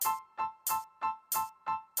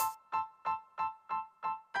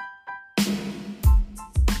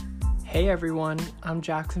Hey everyone, I'm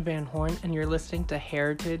Jackson Van Horn, and you're listening to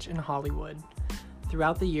Heritage in Hollywood.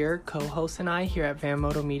 Throughout the year, co-hosts and I here at Van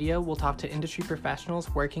Moto Media will talk to industry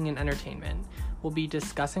professionals working in entertainment. We'll be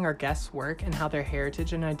discussing our guests' work and how their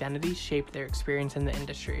heritage and identity shaped their experience in the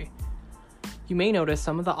industry. You may notice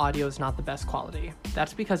some of the audio is not the best quality.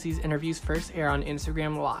 That's because these interviews first air on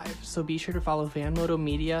Instagram Live, so be sure to follow Van Moto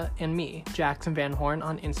Media and me, Jackson Van Horn,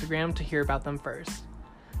 on Instagram to hear about them first.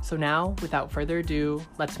 So now, without further ado,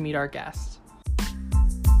 let's meet our guest.